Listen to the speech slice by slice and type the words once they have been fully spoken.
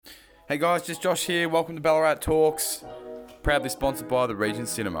Hey guys, just Josh here. Welcome to Ballarat Talks. Proudly sponsored by the Regent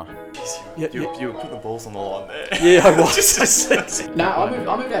Cinema. You were putting the balls on the line there. Yeah, I was. No, I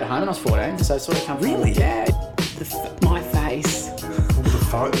moved out of home when I was 14, so I sort of come from... Really? Yeah. My face.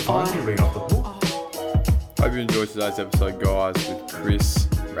 The phone's moving off the hook. Hope you enjoyed today's episode, guys, with Chris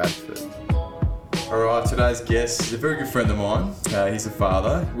Radford. Alright, today's guest is a very good friend of mine. He's a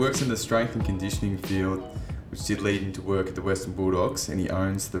father, works in the strength and conditioning field, which did lead him to work at the Western Bulldogs, and he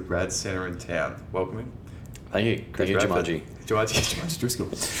owns the Rad Centre in town. Welcome him. Thank you. Chris Jumanji. Jumanji Driscoll.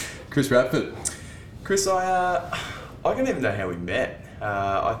 Chris Radford. Chris, I don't even know how we met.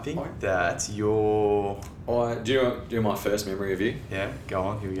 I think that you're... Do you know my first memory of you? Yeah, go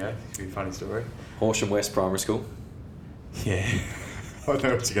on, here we go. It's a funny story. Horsham West Primary School. Yeah. I know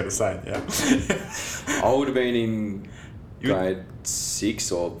what you're going to say, yeah. I would have been in grade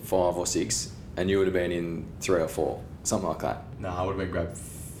 6 or 5 or 6, and you would have been in 3 or 4, something like that. No, I would have been grade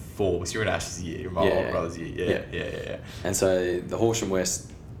 4, because you're in Ash's year, you're my older brother's year. Yeah. And so the Horsham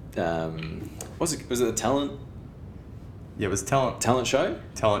West, was it the talent Yeah, it was talent show?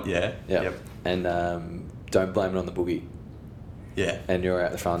 Talent, yeah. Yeah. Yep. And Don't Blame It on the Boogie. Yeah. And you're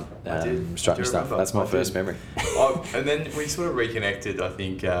out the front strutting stuff. Remember? That's my first memory. And then we sort of reconnected. I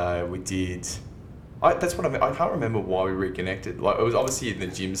think we did. That's what I mean. I can't remember why we reconnected. Like, it was obviously in the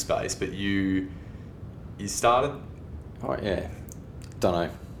gym space, but you started. Oh yeah. Don't know.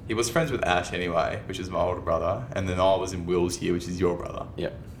 He was friends with Ash anyway, which is my older brother, and then I was in Will's year, which is your brother.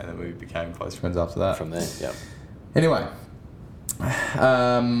 Yep. And then we became close friends after that. From there. Yep. Anyway,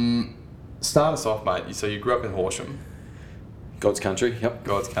 start us off, mate. So you grew up in Horsham. God's country. Yep.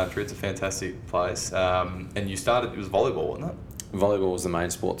 God's country. It's a fantastic place. And you started. It was volleyball, wasn't it? Volleyball was the main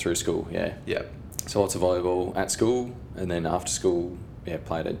sport through school. Yeah. Yeah. So lots of volleyball at school, and then after school,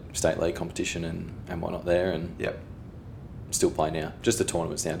 played a state league competition and whatnot there, and Yep. still play now. Just the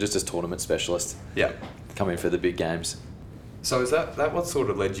tournaments now, just as tournament specialist. Yeah. Come in for the big games. So is that what sort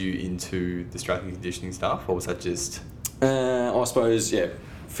of led you into the strength and conditioning stuff, or was that just... I suppose,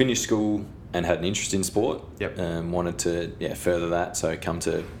 finished school and had an interest in sport. Yep. Wanted to further that, so come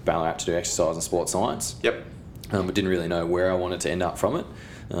to Ballarat to do exercise and sports science. Yep. But didn't really know where I wanted to end up from it.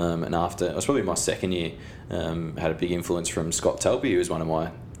 And after, it was probably my second year, had a big influence from Scott Telby, who was one of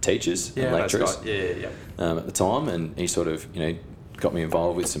my teachers and lecturers at the time, and he sort of got me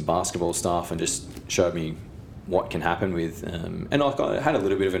involved with some basketball stuff and just showed me what can happen with and I had a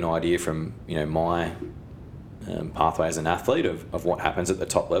little bit of an idea from my pathway as an athlete of what happens at the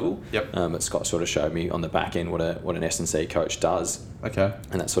top level. Yep. But Scott sort of showed me on the back end what an S&C coach does. Okay.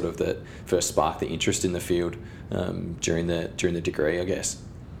 And that sort of the first sparked the interest in the field during the degree, I guess.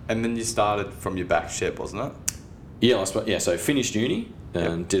 And then you started from your back shed, wasn't it? Yeah, so finished uni,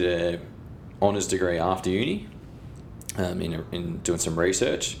 did a honours degree after uni in doing some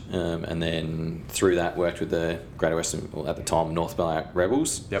research, and then through that worked with the Greater Western, well, at the time, North Ballarat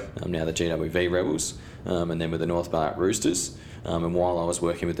Rebels, now the GWV Rebels, and then with the North Ballarat Roosters. And while I was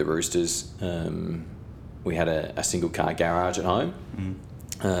working with the Roosters, we had a single car garage at home,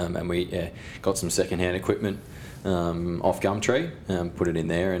 and we got some second-hand equipment off Gumtree, put it in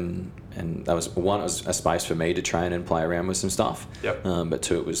there, and that was one. It was a space for me to train and play around with some stuff. Yep. But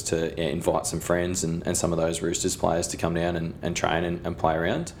two, it was to invite some friends and some of those Roosters players to come down and train and play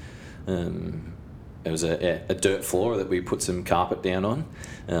around. It was a dirt floor that we put some carpet down on,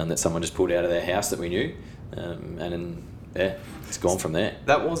 that someone just pulled out of their house that we knew, and then it's gone from there.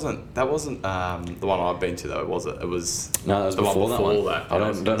 That wasn't the one I've been to though, was it? It was No, that was the before one before that. that. I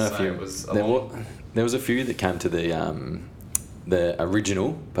don't know if you. There was a few that came to the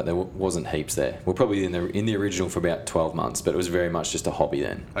original, but there wasn't heaps there. We're probably in the original for about 12 months, but it was very much just a hobby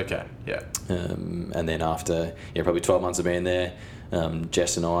then. Okay, yeah. And then after probably 12 months of being there,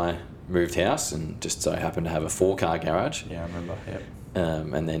 Jess and I moved house and just so happened to have a 4-car garage. Yeah, I remember. Yep.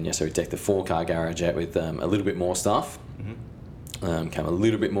 And then so we decked the 4-car garage out with a little bit more stuff. Mm-hmm. Came a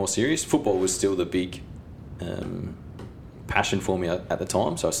little bit more serious. Football was still the big passion for me at the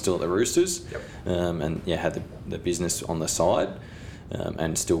time, so I was still at the Roosters. Yep. And had the business on the side,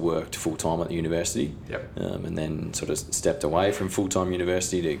 and still worked full-time at the university. Yep. And then sort of stepped away from full-time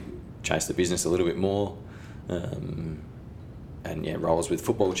university to chase the business a little bit more. Roles with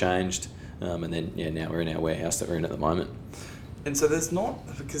football changed, and then now we're in our warehouse that we're in at the moment. And so there's not,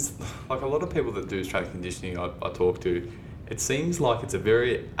 because like a lot of people that do strength and conditioning I talk to, it seems like it's a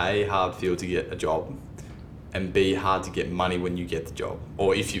very hard field to get a job, and B, hard to get money when you get the job,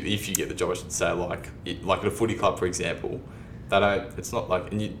 or if you get the job, I should say. Like at a footy club, for example, they don't. It's not like,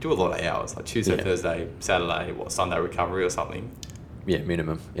 and you do a lot of hours, like Tuesday, Thursday, Saturday, Sunday recovery or something. Yeah,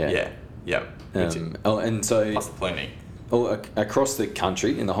 minimum. Yeah. Yeah. And so plus the planning. across the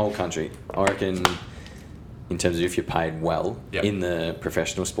country, in the whole country, I reckon, in terms of if you're paid well Yep. in the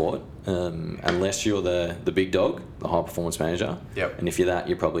professional sport, unless you're the big dog, the high performance manager, Yep. and if you're that,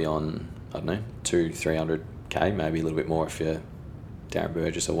 you're probably on, I don't know, 200-300K, maybe a little bit more if you're Darren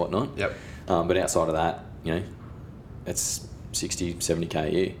Burgess or whatnot. Yep. But outside of that, it's 60-70K a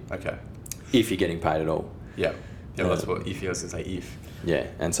year Okay. if you're getting paid at all. Yeah. Yeah, that's what if. I was going to say if. Yeah,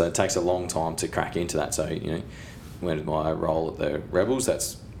 and so it takes a long time to crack into that. So, when my role at the Rebels,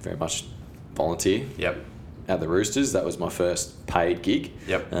 that's very much volunteer. Yep. At the Roosters, that was my first paid gig.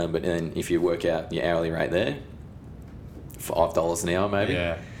 Yep. But then if you work out your hourly rate there, $5 an hour maybe.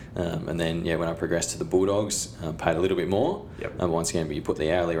 Yeah. And then, when I progressed to the Bulldogs, paid a little bit more. Yep. And once again, but you put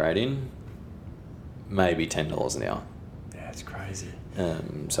the hourly rate in, maybe $10 an hour. Yeah, it's crazy.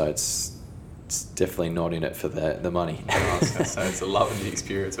 So it's definitely not in it for the money. I was going to say, it's a love and the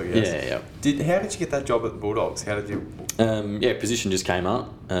experience, I guess. Yeah. How did you get that job at the Bulldogs? How did you... Position just came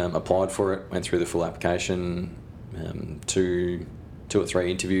up, applied for it, went through the full application, two or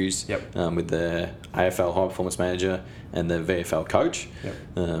three interviews. Yep. With the AFL high performance manager and the VFL coach.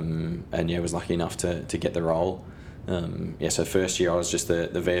 Yep. Was lucky enough to get the role. So first year I was just the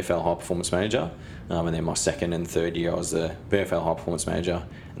VFL high performance manager, and then my second and third year I was the VFL high performance manager,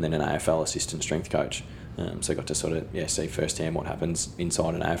 and then an AFL assistant strength coach. So I got to sort of see firsthand what happens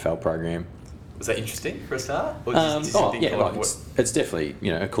inside an AFL program. Was that interesting for a start? Or just think it's definitely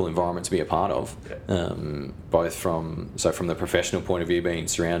a cool environment to be a part of. Yeah. Both from the professional point of view, being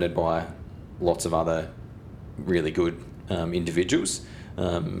surrounded by lots of other really good individuals.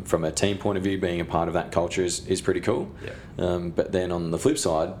 From a team point of view, being a part of that culture is pretty cool. Yeah. But then on the flip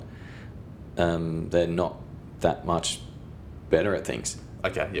side, they're not that much better at things.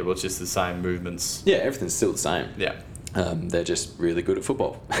 Okay, yeah, well, it's just the same movements. Yeah, everything's still the same. Yeah. They're just really good at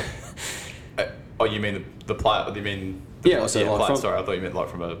football. You mean the player? Do you mean Yeah, so like player, from- sorry, I thought you meant like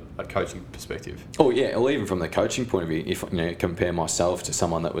from a coaching perspective. Oh yeah, or even from the coaching point of view, if compare myself to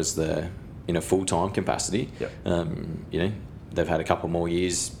someone that was in a full time capacity, Yep. They've had a couple more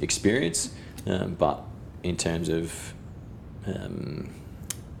years experience, but in terms of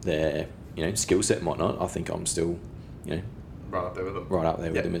their skill set and whatnot, I think I'm still Right up there with them. right up there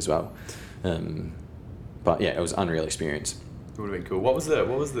with Yep. them as well. But yeah, it was unreal experience. It would have been cool. What was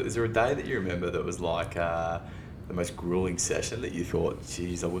the? Is there a day that you remember that was like the most grueling session that you thought,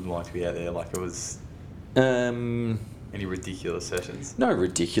 geez, I wouldn't like to be out there? Like it was any ridiculous sessions? No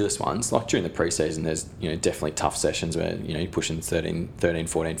ridiculous ones. Like during the pre-season, there's definitely tough sessions where you're pushing 13,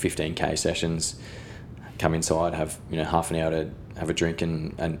 14, 15K sessions. Come inside, have half an hour to have a drink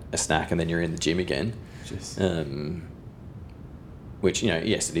and a snack, and then you're in the gym again. Just Which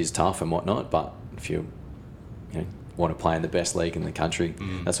yes, it is tough and whatnot, but if you want to play in the best league in the country,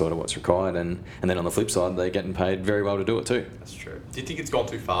 that's sort of what's required. And then on the flip side, they're getting paid very well to do it too. that's true. Do you think it's gone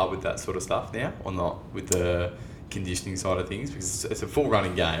too far with that sort of stuff now, or not with the conditioning side of things? Because it's a full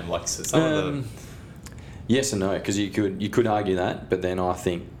running game. Like so some of the Yes and no, because you could argue that, but then I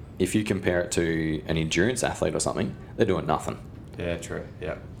think if you compare it to an endurance athlete or something, they're doing nothing. yeah, true,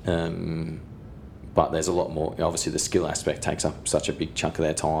 yeah, But there's a lot more. Obviously, the skill aspect takes up such a big chunk of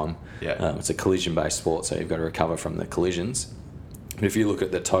their time. Yeah. It's a collision-based sport, so you've got to recover from the collisions. But if you look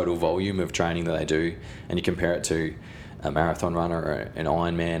at the total volume of training that they do, and you compare it to a marathon runner or an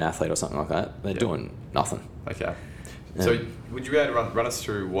Ironman athlete or something like that, they're doing nothing. okay. So would you be able to run us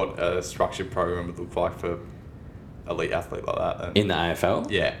through what a structured program would look like for elite athlete like that? Then? In the AFL?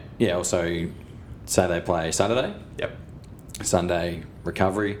 Yeah. Yeah, also, say they play Saturday, Yep. Sunday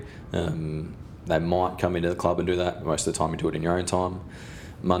recovery. They might come into the club and do that. Most of the time you do it in your own time.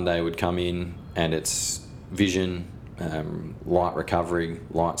 Monday would come in and it's vision, light recovery,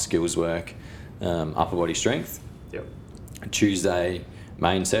 light skills work, upper body strength. Yep. Tuesday,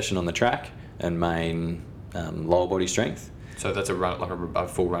 main session on the track and main lower body strength. So that's a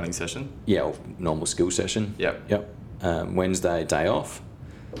full running session. Yeah, or normal skill session. Yep. Wednesday, day off.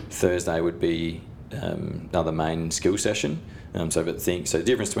 Thursday would be another main skill session. So the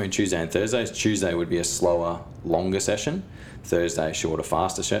difference between Tuesday and Thursday is Tuesday would be a slower, longer session. Thursday, shorter,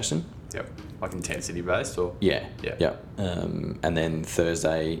 faster session. Yep. Like intensity based or. Yeah. Yeah. Yeah. And then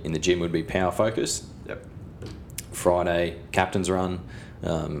Thursday in the gym would be power focus. Yep. Friday, captain's run.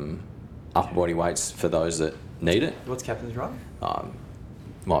 Upper body weights for those that need it. What's captain's run?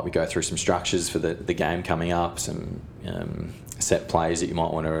 Might we go through some structures for the game coming up, some set plays that you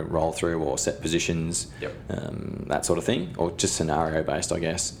might want to roll through, or set positions, Yep. that sort of thing, or just scenario based, I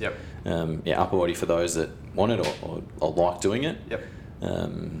guess. Yep. Upper body for those that want it or like doing it. Yep.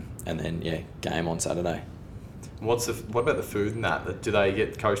 And then game on Saturday. What about the food and that? Do they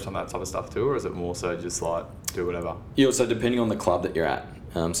get coached on that type of stuff too, or is it more so just like? do whatever. Yeah, so depending on the club that you're at.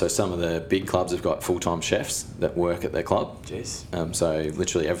 So some of the big clubs have got full-time chefs that work at their club. Jeez. So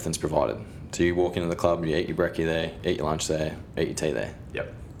literally everything's provided. So you walk into the club, you eat your brekkie there, eat your lunch there, eat your tea there.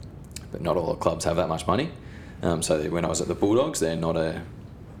 Yep. But not all the clubs have that much money. So when I was at the Bulldogs, they're not a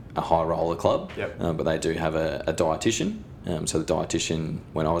high roller club, Yep. But they do have a dietitian. So the dietitian,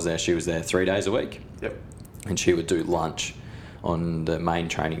 when I was there, she was there 3 days a week, Yep. and she would do lunch on the main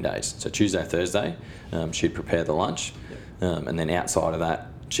training days. So Tuesday, Thursday, she'd prepare the lunch, and then outside of that,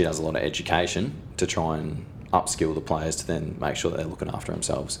 she does a lot of education to try and upskill the players to then make sure that they're looking after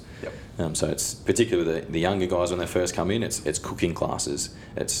themselves. Yep. So it's particularly the younger guys when they first come in. It's cooking classes,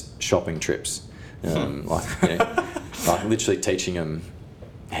 it's shopping trips, like literally teaching them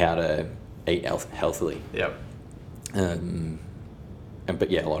how to eat healthily. Yep. But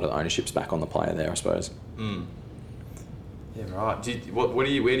yeah, a lot of the ownership's back on the player there, I suppose. Mm. Yeah, right. Where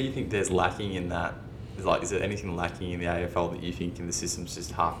do you think there's lacking in that? Is there anything lacking in the AFL that you think in the system's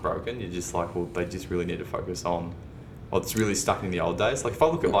just half broken? You're just like, well, they just really need to focus on, well, it's really stuck in the old days. Like if I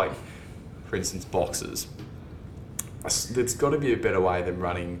look at like, for instance, boxers, there's got to be a better way than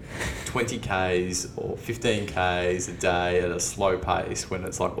running 20Ks or 15Ks a day at a slow pace when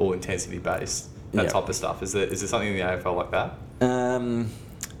it's like all intensity based, that type of stuff. Is there something in the AFL like that?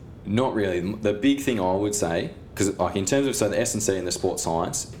 Not really. The big thing I would say, because like in terms of the S&C and the sports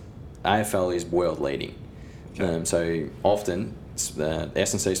science, AFL is world leading. Okay. So often the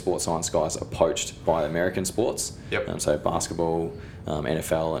S&C sports science guys are poached by American sports. Yep. So basketball,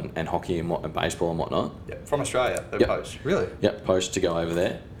 NFL and hockey and baseball and whatnot. Yep. From Australia, they're Yep. poached. Really? Yep, poached to go over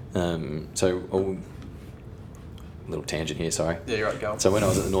there. Little tangent here, sorry. Yeah, you're right, go on. So when I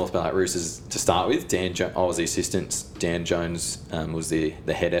was at the North Ballarat Roosters to start with, I was the assistant. Dan Jones was the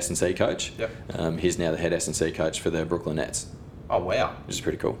head S&C coach. Yep. He's now the head S&C coach for the Brooklyn Nets, Oh, wow. which is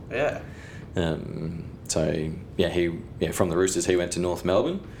pretty cool. Yeah. From the Roosters he went to North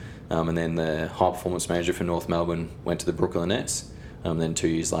Melbourne, and then the high performance manager for North Melbourne went to the Brooklyn Nets. Then 2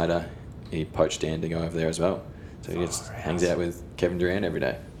 years later, he poached Dan to go over there as well. So he just hangs out with Kevin Durant every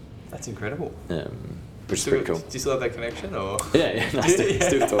day. That's incredible. Which is pretty cool. Do you still have that connection, or? Yeah, no,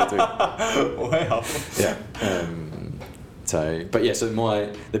 still talk to him. Wow. Yeah. So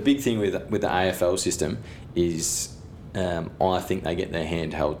the big thing with the AFL system is I think they get their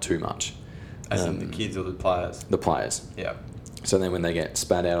hand held too much. As in the kids or the players? The players. Yeah. So then when they get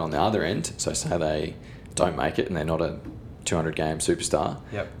spat out on the other end, so say they don't make it and they're not a 200-game superstar,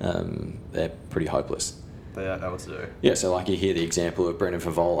 Yep. they're pretty hopeless. They don't know what to do. Yeah, so like you hear the example of Brendan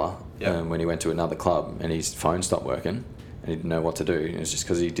Favola Yep. when he went to another club and his phone stopped working and he didn't know what to do. It was just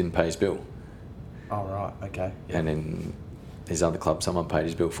because he didn't pay his bill. Oh, right. Okay. Yep. And in his other club, someone paid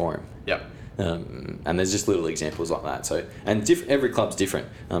his bill for him. Yep. And there's just little examples like that. So every club's different.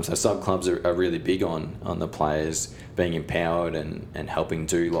 So some clubs are really big on the players being empowered and helping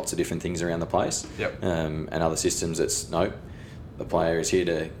do lots of different things around the place. Yep. And other systems, it's nope. The player is here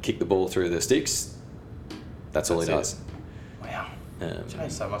to kick the ball through the sticks. That's all he That's does. Wow. Um,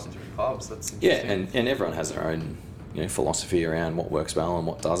 Changed so much in different clubs. That's yeah, interesting. and everyone has their own philosophy around what works well and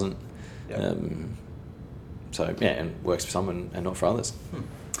what doesn't. Yep. And works for some and not for others.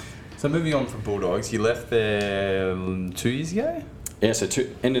 So moving on from Bulldogs, you left there 2 years ago? Yeah, so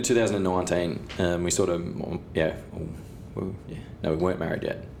end of 2019, we sort of, we weren't married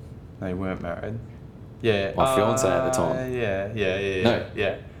yet. No, you weren't married. Yeah. My fiancé at the time. Yeah. No.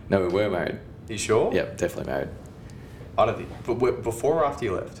 Yeah. No, we were married. You sure? Yep, definitely married. I don't think. But before or after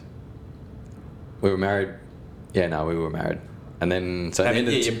you left? We were married. Yeah, no, we were married. And then, so...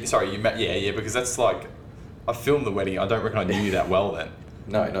 Sorry, you met... Yeah, because that's like... I filmed the wedding. I don't reckon I knew you that well then.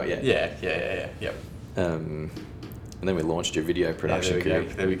 No, not yet. Yeah. Yep. And then we launched your video production career.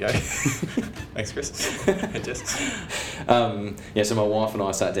 There we go. Thanks, Chris. Jess. So my wife and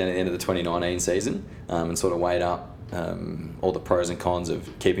I sat down at the end of the 2019 season and sort of weighed up all the pros and cons of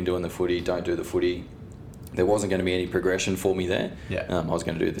keeping doing the footy, don't do the footy. There wasn't going to be any progression for me there. Yeah. I was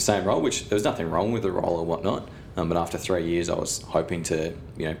going to do the same role, which there was nothing wrong with the role or whatnot. But after 3 years, I was hoping to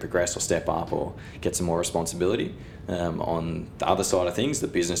progress or step up or get some more responsibility. On the other side of things, the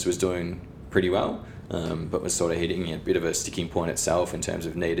business was doing pretty well, but was sort of hitting a bit of a sticking point itself in terms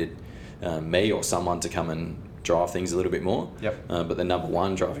of needed me or someone to come and drive things a little bit more. Yep. But the number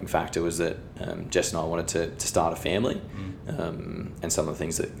one driving factor was that Jess and I wanted to start a family, and some of the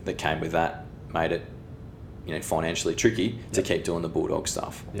things that came with that made it financially tricky to keep doing the Bulldog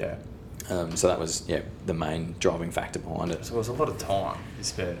stuff. Yeah. So that was the main driving factor behind it. So it was a lot of time you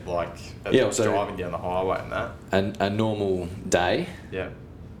spent driving down the highway and that. And a normal day. Yeah.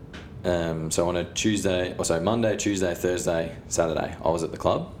 So on a Monday, Tuesday, Thursday, Saturday, I was at the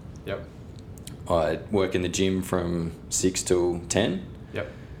club. Yep. I'd work in the gym from 6 till 10, Yep.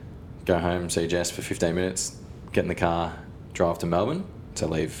 go home, see Jess for 15 minutes, get in the car, drive to Melbourne, to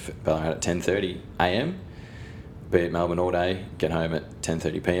leave Ballarat at 10:30 a.m, be at Melbourne all day, get home at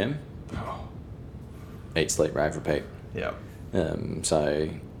 10:30 p.m, eat, sleep, rave, repeat. Yep. I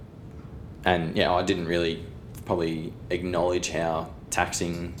didn't really probably acknowledge how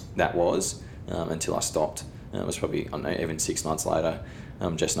taxing that was until I stopped. It was probably, I don't know, even 6 months later.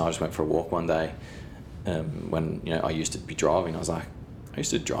 Jess and I just went for a walk one day when I used to be driving. I was like, I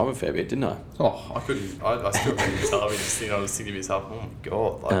used to drive a fair bit, didn't I? Oh, I couldn't. I still remember telling me just thinking. I was thinking to myself, oh my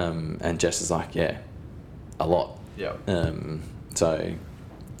god. Like, And Jess is like, yeah, a lot. yeah.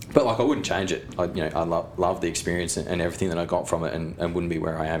 But like I wouldn't change it. I love the experience and everything that I got from it, and wouldn't be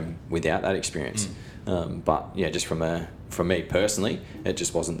where I am without that experience. But yeah, just from me personally, it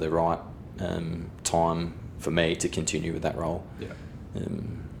just wasn't the right time for me to continue with that role. Yeah.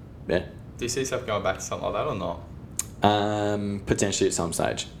 Yeah. Do you see yourself going back to something like that or not? Potentially at some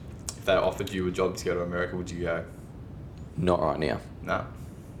stage. If they offered you a job to go to America, would you go? Not right now. No.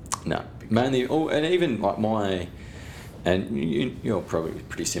 No. Mainly, and even like you're probably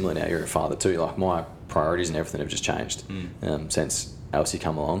pretty similar now. You're a father too. Like my priorities and everything have just changed since Elsie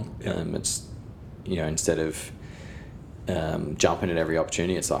come along. Yeah. It's instead of jumping at every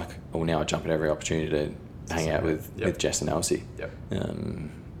opportunity, it's like, well, now I jump at every opportunity to hang out with Jess and Elsie. Yep.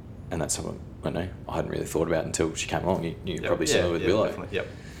 And that's something I don't know. I hadn't really thought about until she came along. You're probably similar with Willow. Definitely.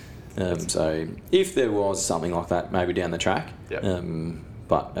 Yep. So if there was something like that, maybe down the track. Yep.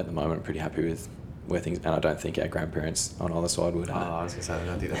 But at the moment, I'm pretty happy with where things, and I don't think our grandparents on either side would. I was going to say, I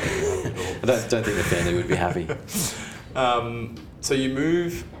don't think that would I don't think the family would be happy. So you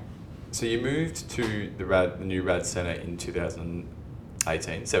moved to the new Rad Centre in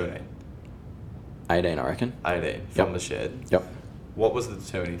 2018, 17? 18, I reckon. 18, from the shed. Yep. What was the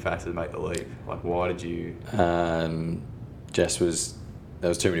determining factor to make the leap? Like, why did you... There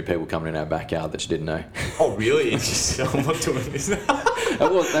was too many people coming in our backyard that she didn't know. Oh, really? It's just, I'm not doing this.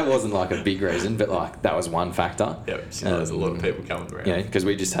 That wasn't like a big reason, but like that was one factor. Yeah, there's a lot of people coming around. Because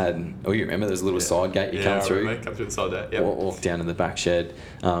we just had, you remember there's a little side gate you come through? Come through the side gate, yeah. Walk down in the back shed.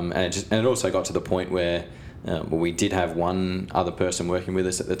 And it also got to the point where we did have one other person working with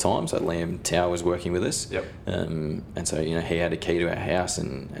us at the time. So Liam Tao was working with us. Yep. And so, he had a key to our house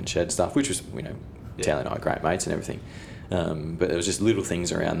and shed stuff, which was, Tao and I are great mates and everything. But there was just little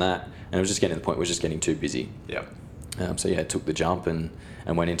things around that, and it was just getting to the point where it was just getting too busy. Yeah. Took the jump and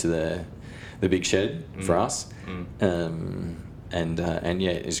went into the big shed for us,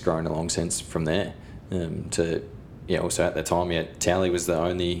 it's grown along since from there. Also at the time, Tally was the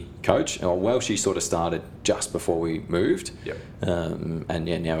only coach. She sort of started just before we moved. Yep.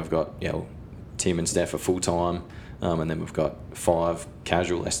 Now we've got Tim and Steph are full time, and then we've got 5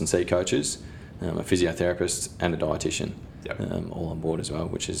 casual S&C coaches. A physiotherapist and a dietitian, all on board as well,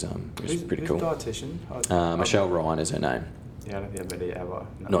 which is pretty cool. Dietitian? Michelle Ryan is her name. Yeah, I don't think I've met her ever.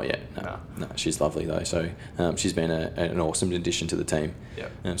 No. Not yet. No, she's lovely though. So she's been an awesome addition to the team. Yeah.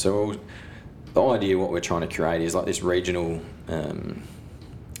 The idea, what we're trying to create is like this regional.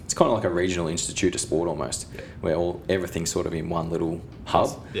 It's kind of like a regional institute of sport almost, where everything's sort of in one little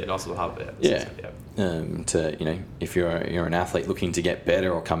hub. Yeah, nice little hub. Yeah. If you're an athlete looking to get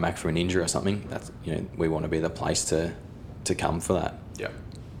better or come back from an injury or something, that's we want to be the place to come for that. Yeah.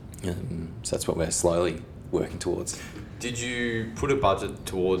 So that's what we're slowly working towards. Did you put a budget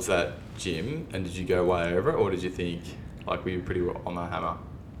towards that gym, and did you go way over it, or did you think like we were pretty on the hammer?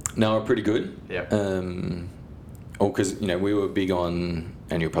 No, we're pretty good. Yeah. Because we were big on,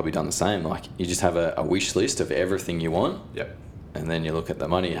 and you've probably done the same. Like you just have a wish list of everything you want. Yep. And then you look at the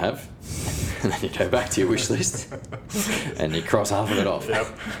money you have, and then you go back to your wish list, and you cross half of it off. Yep.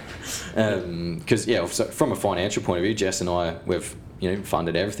 Because so from a financial point of view, Jess and I, we've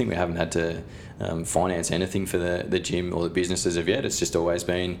funded everything. We haven't had to finance anything for the gym or the business as of yet. It's just always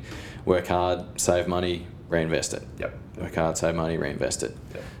been work hard, save money, reinvest it. Yep. Work hard, save money, reinvest it.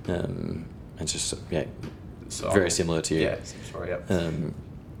 Yep. It's just very similar to you. Yeah. Sorry.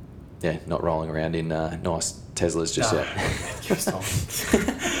 Yep. Not rolling around in nice Teslas just yet.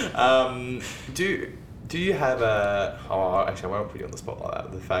 Do you have actually I won't put you on the spot like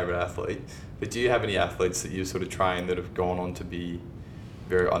that, the favourite athlete, but do you have any athletes that you've sort of trained that have gone on to be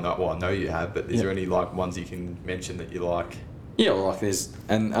I know you have, but is there any like ones you can mention that you like? Yeah, well, like there's,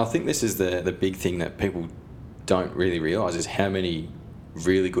 and I think this is the big thing that people don't really realise is how many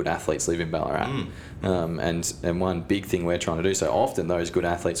really good athletes live in Ballarat. And one big thing we're trying to do, so often those good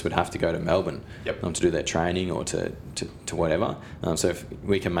athletes would have to go to Melbourne to do their training or to whatever. So if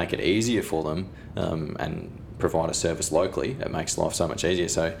we can make it easier for them and provide a service locally, it makes life so much easier.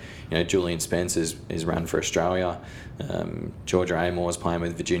 So, Julian Spence is run for Australia. Georgia Amor's playing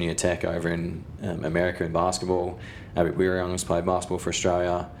with Virginia Tech over in America in basketball. Abby Wirrong's played basketball for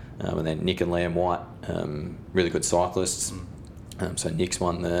Australia. And then Nick and Liam White, really good cyclists. So Nick's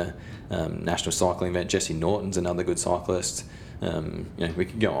won the national cycling event. Jesse Norton's another good cyclist. We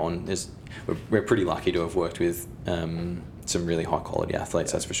could go on. We're pretty lucky to have worked with some really high quality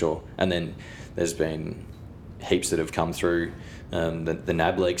athletes, that's for sure. And then there's been heaps that have come through the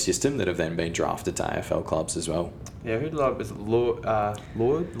NAB League system that have then been drafted to AFL clubs as well. Yeah, who'd love is it Lloyd?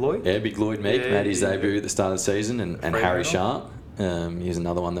 Yeah, big Lloyd Meek made his debut at the start of the season, and Harry Fremantle. Sharp. He's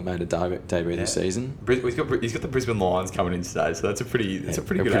another one that made a debut this season. He's got the Brisbane Lions coming in today, so that's a pretty good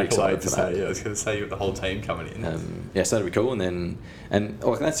pretty accolade excited to for say. that. Yeah, I was going to say you got the whole team coming in. So that'd be cool. And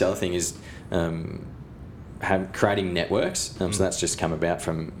that's the other thing is creating networks. So that's just come about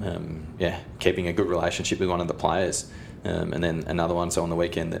from keeping a good relationship with one of the players. And then another one, so on the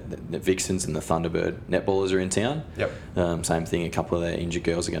weekend, the Vixens and the Thunderbird netballers are in town. Same thing, a couple of their injured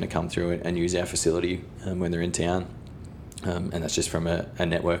girls are going to come through and use our facility when they're in town. And that's just from a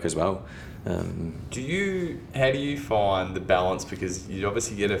network as well. How do you find the balance? Because you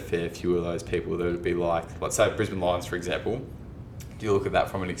obviously get a fair few of those people that would be like, let's say Brisbane Lions, for example. Do you look at that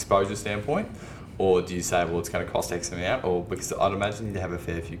from an exposure standpoint? Or do you say, well, it's going to cost X amount? Or because I'd imagine you'd have a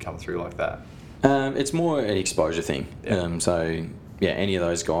fair few come through like that. It's more an exposure thing. Any of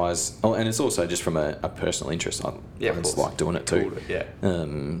those guys. Oh, and it's also just from a personal interest. I just like doing it too.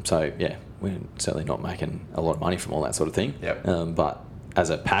 We're certainly not making a lot of money from all that sort of thing. But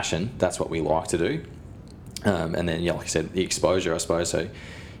as a passion, that's what we like to do. And then, like I said, the exposure, I suppose. So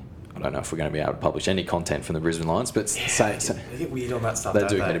I don't know if we're going to be able to publish any content from the Brisbane Lions, but they get weird on that stuff. They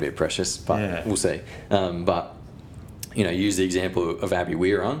do get a bit precious, but we'll see. Use the example of Abby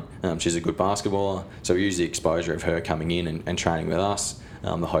Wirrong. She's a good basketballer, so we use the exposure of her coming in and training with us.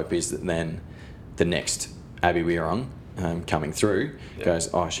 The hope is that then the next Abby Wirrong coming through goes,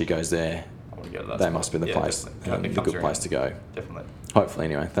 she goes there. They must be the place, the good place to go. Definitely. Hopefully,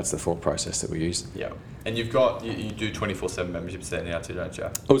 anyway, that's the thought process that we use. Yeah, and you've got you do 24/7 memberships there now too, don't you?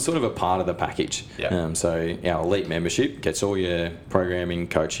 Oh, it's sort of a part of the package. So our elite membership gets all your programming,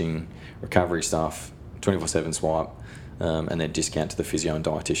 coaching, recovery stuff, 24/7 swipe. And then discount to the physio and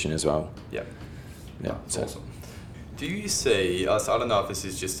dietitian as well. That's awesome. Do you see? I don't know if this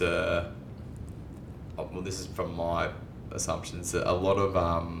is just this is from my assumptions. That a lot of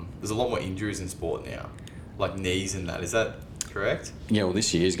there's a lot more injuries in sport now, like knees and that. Is that correct? Yeah. Well,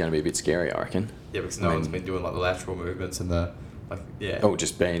 this year is going to be a bit scary, I reckon. Yeah, because no one's been doing like the lateral movements and the Or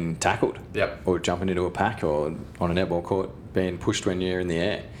just being tackled. Or jumping into a pack or on a netball court being pushed when you're in the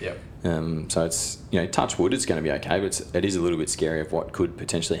air. So it's, touch wood, it's going to be okay, but it is a little bit scary of what could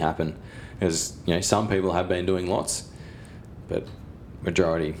potentially happen because, some people have been doing lots, but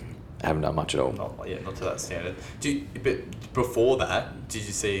majority haven't done much at all. Not to that standard. But before that, did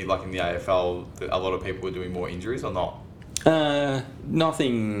you see, like in the AFL, that a lot of people were doing more injuries or not?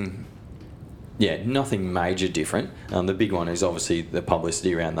 Nothing major different. The big one is obviously the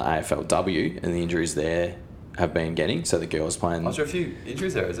publicity around the AFLW and the injuries there have been getting. So the girls playing. Is there a few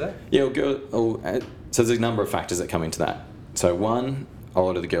injuries there? Is there? Yeah, so there's a number of factors that come into that. So one, a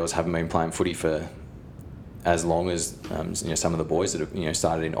lot of the girls haven't been playing footy for as long as some of the boys that have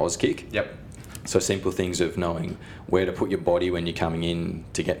started in Auskick. So simple things of knowing where to put your body when you're coming in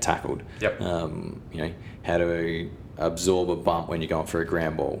to get tackled. How to absorb a bump when you're going for a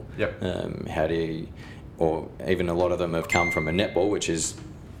ground ball. Or even a lot of them have come from a netball, which is,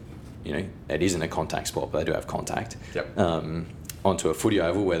 it isn't a contact sport, but they do have contact. Onto a footy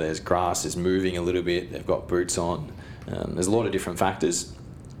oval where there's grass is moving a little bit, they've got boots on. There's a lot of different factors,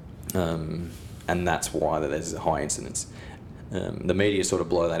 and that's why there's a high incidence. The media sort of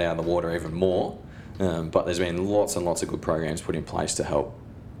blow that out of the water even more, but there's been lots and lots of good programs put in place to help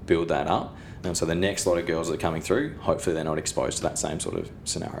build that up. So the next lot of girls that are coming through, hopefully they're not exposed to that same sort of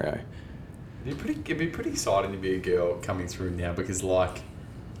scenario. It'd be pretty exciting to be a girl coming through now because,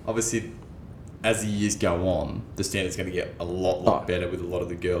 obviously, as the years go on, the standard's going to get a lot better with a lot of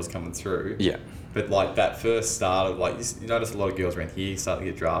the girls coming through. But that first start of you notice a lot of girls around here starting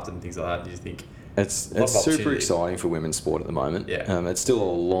to get drafted and things like that. And you think it's super exciting for women's sport at the moment. It's still a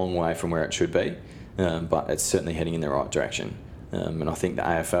long way from where it should be, but it's certainly heading in the right direction. And I think the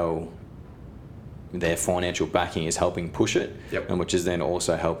AFL, their financial backing is helping push it, which is then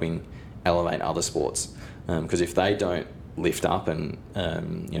also helping elevate other sports. Because if they don't lift up and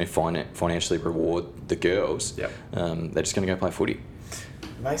financially reward the girls, Yep. They're just going to go play footy.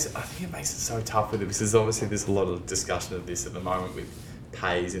 I think it makes it so tough with it because obviously there's a lot of discussion of this at the moment with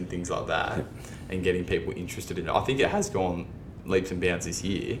pays and things like that and getting people interested in it. I think it has gone leaps and bounds this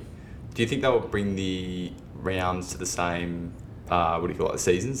year. Do you think they'll bring the rounds to the same,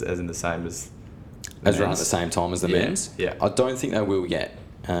 seasons, as in the same as Around at the same time as the men's? Yeah. I don't think they will yet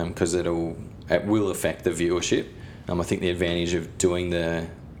because it will affect the viewership. I think the advantage of doing the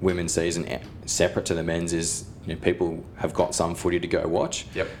women's season separate to the men's is people have got some footy to go watch.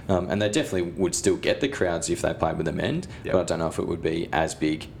 Yep. And they definitely would still get the crowds if they played with the men, Yep. but I don't know if it would be as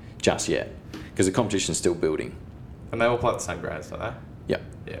big just yet because the competition's still building. And they all play at the same grounds, don't they? Yep.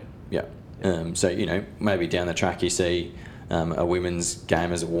 Yeah. Yeah. So, maybe down the track you see a women's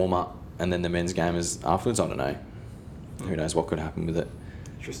game as a warm-up and then the men's game as afterwards. I don't know. Who knows what could happen with it.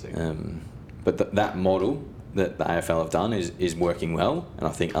 Interesting. But that model that the AFL have done is working well, and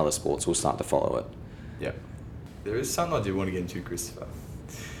I think other sports will start to follow it. Yeah. There is something I do want to get into, Christopher.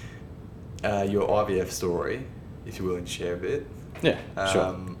 Your IVF story, if you're willing to share a bit. Yeah,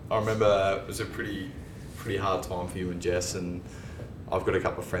 sure. I remember it was a pretty hard time for you and Jess, and I've got a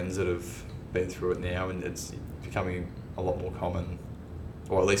couple of friends that have been through it now, and it's becoming a lot more common,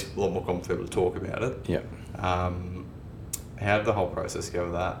 or at least a lot more common for people to talk about it. Yeah. How did the whole process go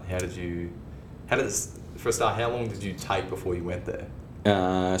with that? For a start, how long did you take before you went there?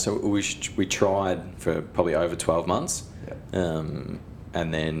 So we tried for probably over 12 months, and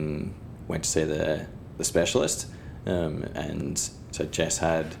then went to see the specialist, and so Jess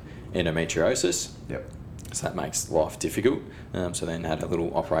had endometriosis. Yep. So that makes life difficult. So then had a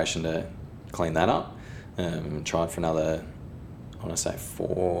little operation to clean that up. Tried for another, I want to say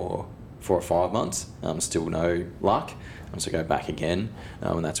 4 or 5 months. Still no luck. So go back again,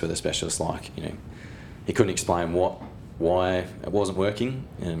 and that's where the specialist, he couldn't explain why it wasn't working.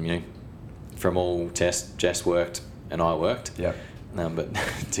 From all tests, Jess worked and I worked. Yeah. But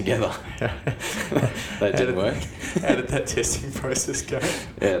together, they didn't work. How did that testing process go?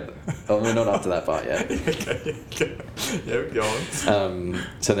 Yeah, we're not up to that part yet. Okay. Yeah, go on.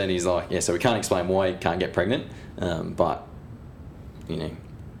 So then he's like, so we can't explain why you can't get pregnant, but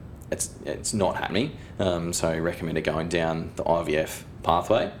it's not happening. So he recommended going down the IVF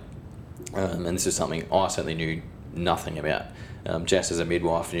pathway, and this is something I certainly knew nothing about. Jess as a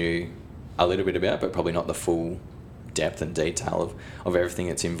midwife knew a little bit about, but probably not the full depth and detail of everything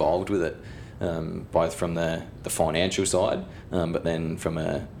that's involved with it, both from the financial side, but then from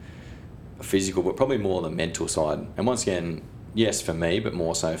a physical, but probably more the mental side. And once again, yes, for me, but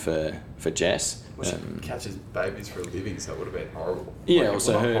more so for Jess. Well, she catches babies for a living, so it would have been horrible. Yeah, like,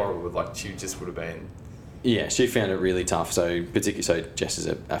 also well, not her... horrible, but she just would have been... Yeah, she found it really tough. So Jess is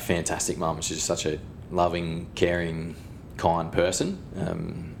a fantastic mum. She's just such a loving, caring, kind person.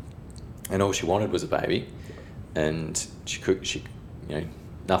 And all she wanted was a baby. And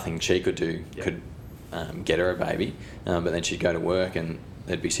nothing she could do could get her a baby. But then she'd go to work and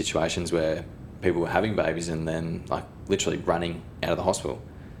there'd be situations where people were having babies and then literally running out of the hospital.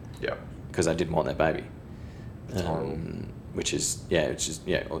 Yeah. Because they didn't want their baby. That's horrible. Yes,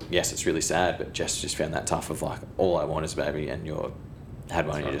 it's really sad, but Jess just found that tough of all I want is a baby and you're had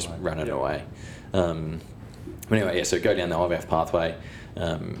one and you just run it away. But anyway, so go down the IVF pathway,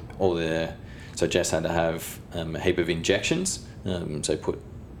 so Jess had to have a heap of injections, I can't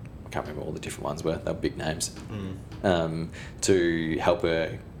remember all the different ones were, they were big names, to help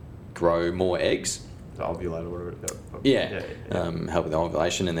her grow more eggs. The ovulate or whatever. Help with the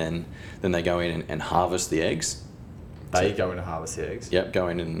ovulation, and then they go in and harvest the eggs. They go in and harvest the eggs? Yep, go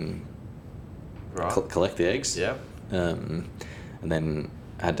in and collect the eggs. Yep. And then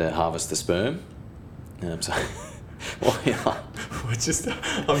had to harvest the sperm. I'm just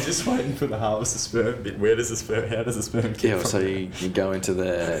waiting for the harvest of sperm bit. How does the sperm get from? So you go into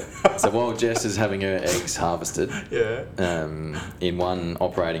so while Jess is having her eggs harvested, in one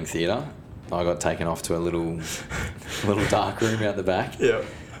operating theatre, I got taken off to a little dark room out the back. Yeah.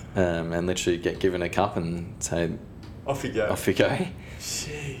 And literally get given a cup and say, off you go.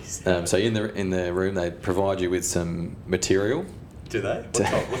 Jeez. So in the room they provide you with some material. Do they?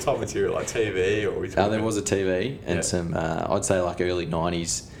 What type of material? Like TV or? There was a TV and some I'd say early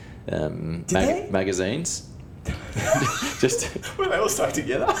 90s magazines. Just were they all stuck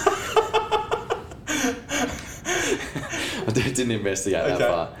together? I didn't investigate that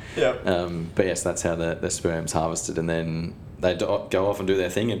far. Yeah. But yes, that's how the sperm's harvested, and then they go off and do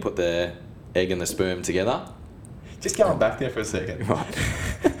their thing and put the egg and the sperm together. Just going back there for a second. Right.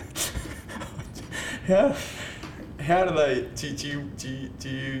 How do they do you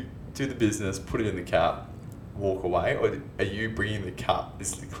do the business, put it in the cup, walk away, or are you bringing the cup?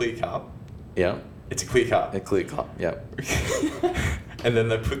 This is the clear cup. Yeah. It's a clear cup. A clear cup. Yeah. And then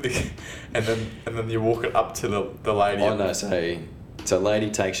they put the, and then you walk it up to the lady. Oh no! So lady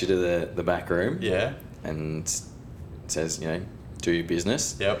takes you to the back room. Yeah. And says, do your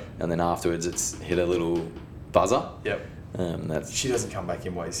business. Yep. And then afterwards, it's hit a little buzzer. Yep. That's She doesn't come back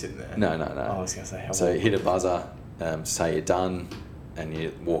in while you're sitting there. no. Oh, I was gonna say how. So you hit a buzzer, say you're done, and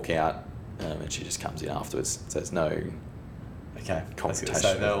you walk out, and she just comes in afterwards. So there's no. Okay. I was gonna say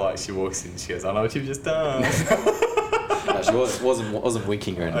Confrontation. no, like she walks in, she goes, I know what you've just done. No, she wasn't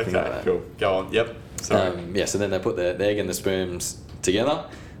winking or anything Okay, like that. cool. Go on. Yep. Sorry. So then they put the egg and the sperms together.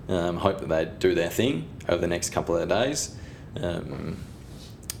 Hope that they do their thing over the next couple of days,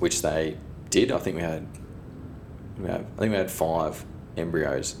 which they did. I think we had 5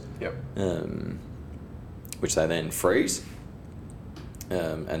 embryos, Yep. which they then freeze,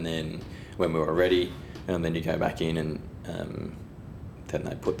 and then when we were ready, then you go back in and then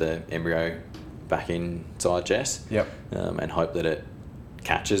they put the embryo back inside Jess, Yep. and hope that it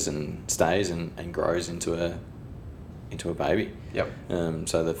catches and stays and grows into a baby. Yep.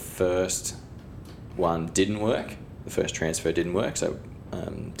 So the first one didn't work. The first transfer didn't work, so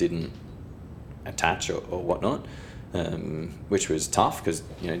didn't attach or whatnot, which was tough because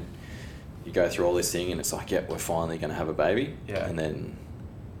you go through all this thing and it's like, yep, we're finally going to have a baby, Yeah. and then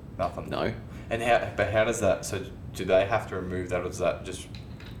Nothing. no. And how does that? So do they have to remove that, or is that just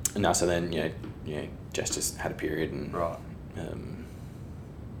No, so then Jess just had a period and right?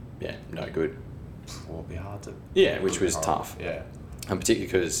 no good. Well, it'd be hard to. Yeah, which was Horrible. tough. Yeah. And particularly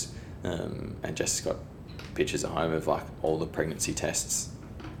because, and Jess has got pictures at home of like all the pregnancy tests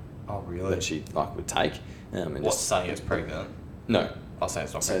Oh really? that she would take. And What's just, saying it's pregnant? no, I'll say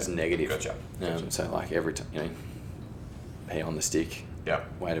it's not so it's pregnant. negative. Gotcha. So like every time, pee on the stick, Yeah.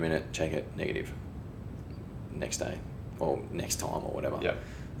 wait a minute, check it, negative. Next day, or next time, or whatever. Yeah.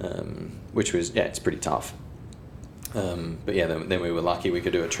 Which was, it's pretty tough. But yeah, then we were lucky we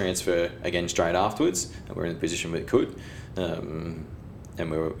could do a transfer again straight afterwards, and we were in the position we could. And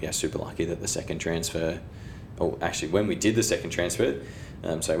we were super lucky that the second transfer, or actually when we did the second transfer,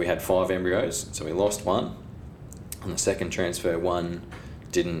 so we had 5 embryos, so we lost 1. On the second transfer, 1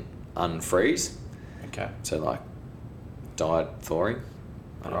 didn't unfreeze, Okay. so like died thawing.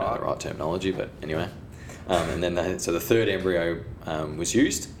 I don't know Right. the right terminology, but anyway. And then the third embryo was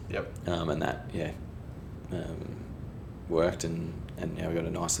used, Yep. and that worked, and now we got a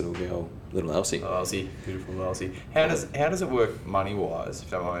nice little girl, little Elsie. Elsie, beautiful Elsie. How does it work money wise?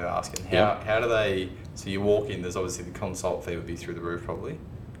 If you don't mind me asking. Yeah. How do they? So you walk in. There's obviously the consult fee would be through the roof probably.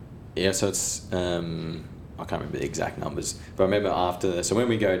 Yeah, so it's I can't remember the exact numbers, but I remember so when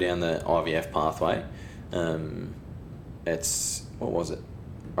we go down the IVF pathway, it's, what was it?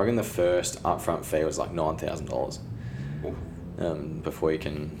 I reckon the first upfront fee was like $9,000 before you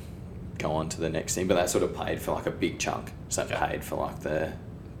can go on to the next thing, but that sort of paid for like a big chunk. So it Okay. paid for like the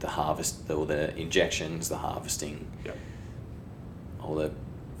harvest, all the injections, the harvesting, Yep. all the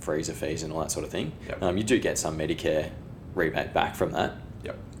freezer fees and all that sort of thing. Yep. You do get some Medicare rebate back from that.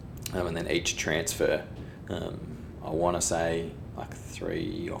 Yep. And then each transfer, I want to say like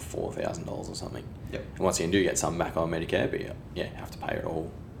 $3,000 or $4,000 or something. Yep. And once again, you do get some back on Medicare, but you have to pay it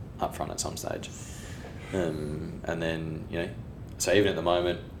all up front at some stage. And then, so even at the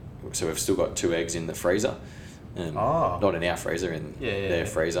moment, so we've still got 2 eggs in the freezer. Not in our freezer, in their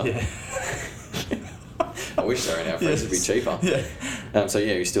freezer. Yeah. I wish they were in our freezer, it'd be cheaper. Yeah. So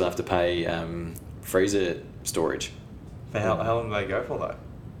you still have to pay freezer storage. For how long do they go for though?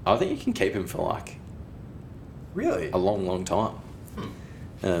 I think you can keep them for like Really? a long, long time.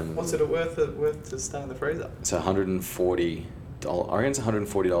 What's it worth to stay in the freezer? So $140. I reckon it's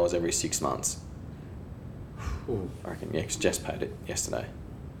 $140 every 6 months. Ooh. I reckon, yeah, because Jess paid it yesterday.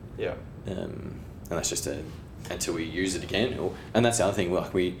 Yeah. And that's just until we use it again. And that's the other thing.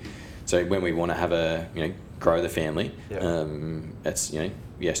 Like so when we want to have grow the family, Yeah. it's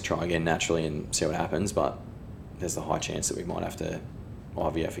yes, try again naturally and see what happens. But there's the high chance that we might have to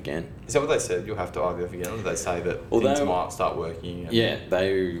IVF again. Is that what they said? You'll have to IVF again, or did they say that Although- things might start working? Yeah,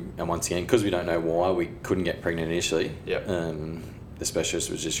 and once again, because we don't know why we couldn't get pregnant initially. Yep. The specialist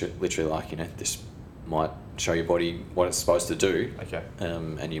was just literally like, this might show your body what it's supposed to do. Okay.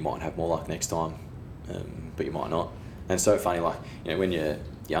 And you might have more luck next time, but you might not. And it's so funny, like, when you're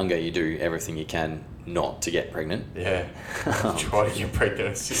younger, you do everything you can not to get pregnant. Yeah. Try to get pregnant.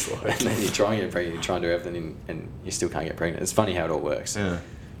 It's just like. And then you try and get pregnant, you try and do everything, and you still can't get pregnant. It's funny how it all works. Yeah.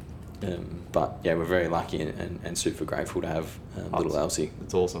 But yeah, we're very lucky and super grateful to have little Elsie.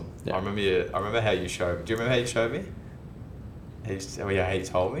 It's awesome. Yeah. I remember how you showed. Do you remember how you showed me? How you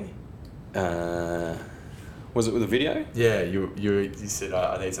told me? Was it with a video? Yeah, you said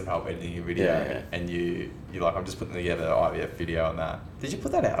I need some help editing your video, Yeah. and you're like, I'm just putting together an IVF video on that. Did you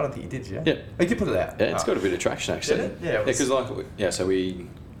put that out? I don't think you did, yeah. Yeah. Oh, you did put it out. Yeah, it's Oh. got a bit of traction actually. Did it? Yeah, it was- because so we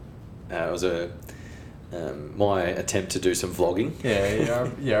it was my attempt to do some vlogging.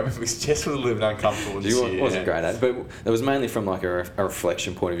 Yeah. I remember Jess was a little bit uncomfortable this You year. wasn't great at it, but it was mainly from like a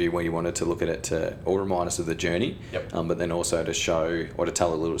reflection point of view where you wanted to look at it to all remind us of the journey, Yep. but then also to show or to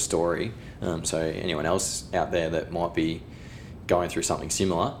tell a little story. So anyone else out there that might be going through something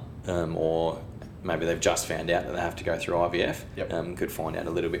similar, or maybe they've just found out that they have to go through IVF, Yep. could find out a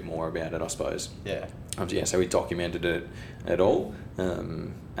little bit more about it, I suppose. Yeah. So we documented it all,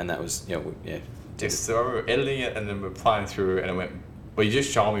 and that was Yes, so I remember editing it, and then we're playing through, and it went. Well, you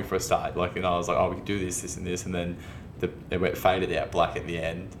just showed me for a start, like, and I was like, oh, we can do this, and this, and then it went faded out black at the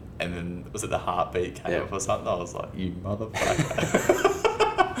end, and then was it the heartbeat came up or something? I was like, you motherfucker.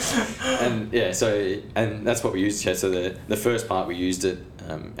 and that's what we used. So the first part we used it,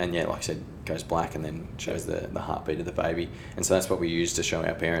 and like I said, goes black and then shows the heartbeat of the baby, and so that's what we used to show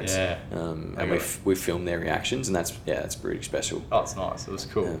our parents. Yeah. And we filmed their reactions, and that's pretty special. Oh, it's nice. It was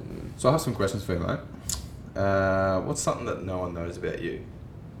cool. So I have some questions for you, mate. What's something that no one knows about you?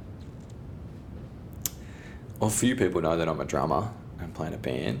 Well, a few people know that I'm a drummer and play in a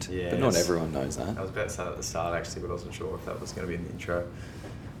band, but not Yes. everyone knows that. I was about to say that at the start actually, but I wasn't sure if that was going to be in the intro.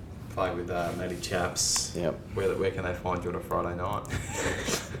 Playing with Matty Chaps. Yep. Where can they find you on a Friday night?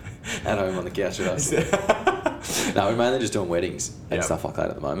 At home on the couch with us. No, we're mainly just doing weddings and Yep. stuff like that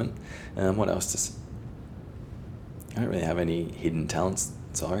at the moment. What else? I don't really have any hidden talents.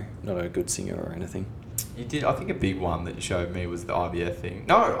 Sorry, not a good singer or anything. You did. I think a big one that you showed me was the IVF thing.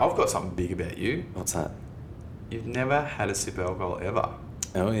 No, I've got something big about you. What's that? You've never had a sip of alcohol ever.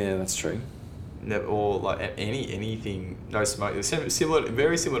 Oh yeah, that's true. Never, or like anything. No smoke. It's similar,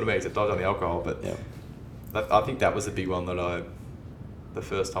 very similar to me, except I've done the alcohol. But Yeah. I think that was a big one that the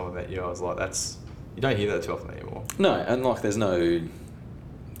first time I met you, I was like, you don't hear that too often anymore. No, and like there's no.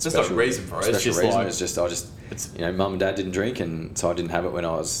 There's no reason for it. It's just reason. like It's just it's mum and dad didn't drink, and so I didn't have it when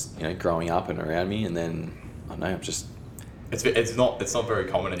I was growing up and around me, and then I don't know, I'm just. It's not very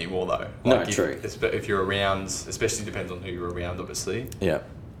common anymore though. No, if, true. If you're around, especially depends on who you're around, obviously. Yeah.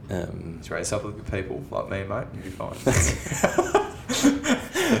 Surround yourself with good people like me, mate. You'll be fine.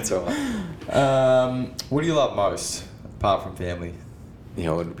 That's all right. What do you love most apart from family? It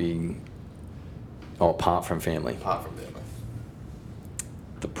would be. Apart from family, Apart from family.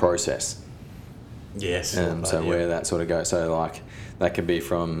 the process. Yes. So where that sort of goes. So like that could be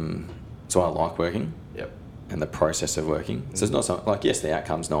from. So I like working. Yep. And the process of working. So it's not something like, yes, the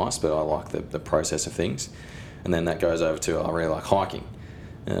outcome's nice, but I like the process of things. And then that goes over to, I really like hiking.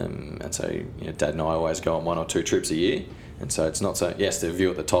 And so, Dad and I always go on 1 or 2 trips a year. And so it's not so, yes, the view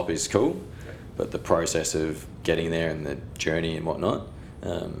at the top is cool, but the process of getting there and the journey and whatnot,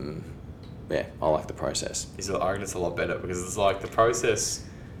 I like the process. I reckon it's a lot better because it's like the process,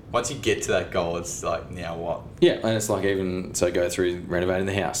 once you get to that goal, it's like, now what? Yeah, and it's like even, so go through renovating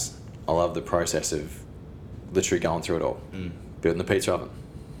the house. I love the process of literally going through it all. Building the pizza oven.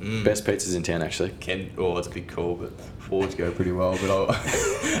 Best pizzas in town, actually. It's a big call, but Fords go pretty well. But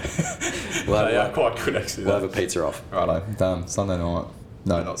they are quite good actually. We'll have a pizza off. Righto, done. Sunday night.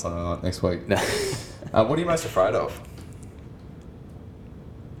 No, not Sunday night. Next week. No. What are you most afraid of?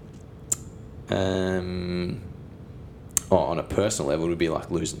 On a personal level, it would be like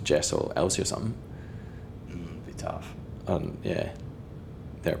losing Jess or Elsie or something. Be tough. Yeah,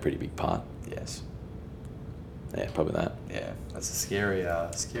 they're a pretty big part. Yes. Yeah, probably that. Yeah, that's a scary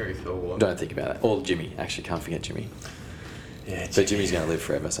thought. Don't think about that. Or Jimmy. Actually, can't forget Jimmy. Yeah, But Jimmy's going to live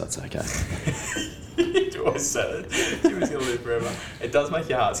forever, so it's okay. You always said it. Jimmy's gonna live forever. It does make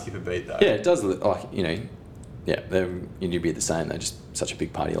your heart skip a beat though. Yeah, it does. Like you'd be the same. They're just such a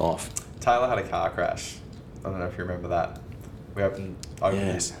big part of your life. Taylor had a car crash. I don't know if you remember that. We opened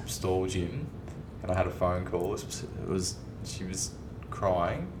Yes. this stall gym, and I had a phone call. She was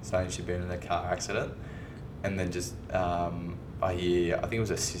crying, saying she'd been in a car accident, and then just I hear, I think it was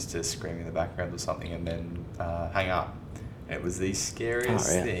her sister screaming in the background or something, and then hang up. And it was the scariest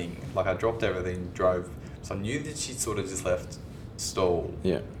thing. Like I dropped everything, drove. So I knew that she'd sort of just left stall.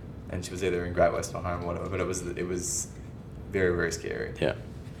 Yeah. And she was either in Great Western or home or whatever. But it was very, very scary. Yeah.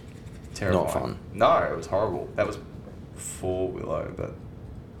 Terrifying. Not fun. No, it was horrible. That was 4 Willow, but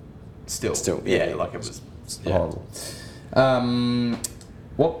still, yeah, like it was Horrible.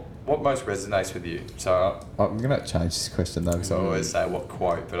 What most resonates with you? So I'm going to change this question though. I always say what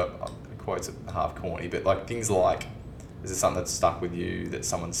quote, but quotes are half corny. But like things like, Is there something that's stuck with you that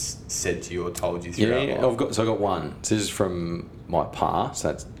someone's said to you or told you throughout Yeah, life? I've got one. So this is from my pa, so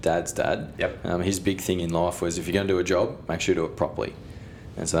that's Dad's dad. Yep. His big thing in life was if you're going to do a job, make sure you do it properly.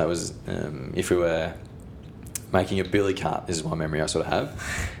 And so that was if we were making a billy cart. This is my memory I sort of have.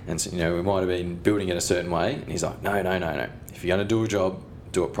 And so, we might have been building it a certain way. And he's like, no. If you're going to do a job,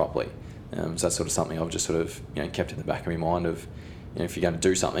 do it properly. So that's sort of something I've just sort of kept in the back of my mind of, if you're going to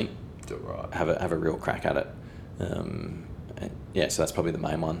do something, Do it right. have a real crack at it. So that's probably the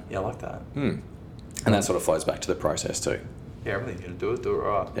main one. Yeah, I like that. And that sort of flows back to the process too. Yeah, everything you're going to do it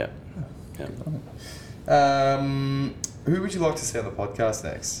right. Yeah. Who would you like to see on the podcast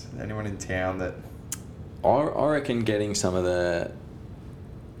next? Anyone in town that... I reckon getting some of the,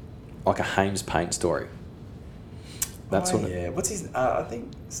 like a Hames Paint story. That's what. Yeah, what's his... I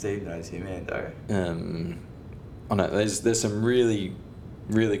think Steve knows him, Ando. I know there's some really,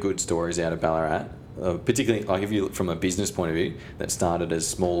 really good stories out of Ballarat. Particularly, like if you look from a business point of view, that started as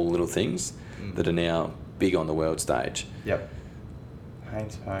small little things that are now big on the world stage. Yep.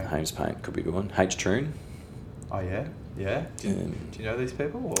 Hames Paint could be a good one. H. Troon. Oh, yeah? Yeah? Do you know these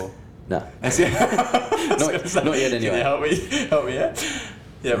people, or...? No. not Not yet anyway. Can you help me out?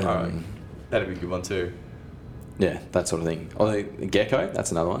 Yeah, alright. That'd be a good one too. Yeah, that sort of thing. Or the Gecko,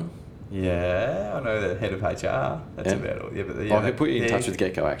 that's another one. Yeah, I know the head of HR. That's about all. Yeah, but I could put you in touch with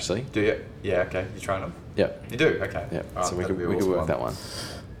Gecko actually. Do you? Yeah, okay. You train them? Yep. You do? Okay. Yep. Alright, So we that'd could be we could awesome work that one.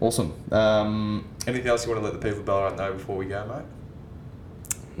 Awesome. Anything else you want to let the people of Ballarat know before we go, mate?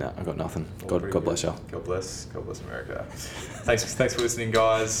 No, I've got nothing. All pretty God bless good. you. God bless America. Thanks for listening,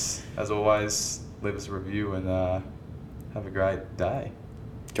 guys. As always, leave us a review and have a great day.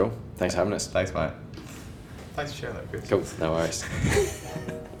 Cool. Thanks for having us. Thanks, mate. Thanks for sharing that, Chris. Cool. No worries.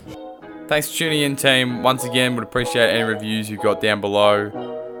 Thanks for tuning in, team. Once again, would appreciate any reviews you've got down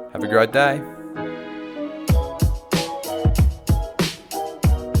below. Have a great day.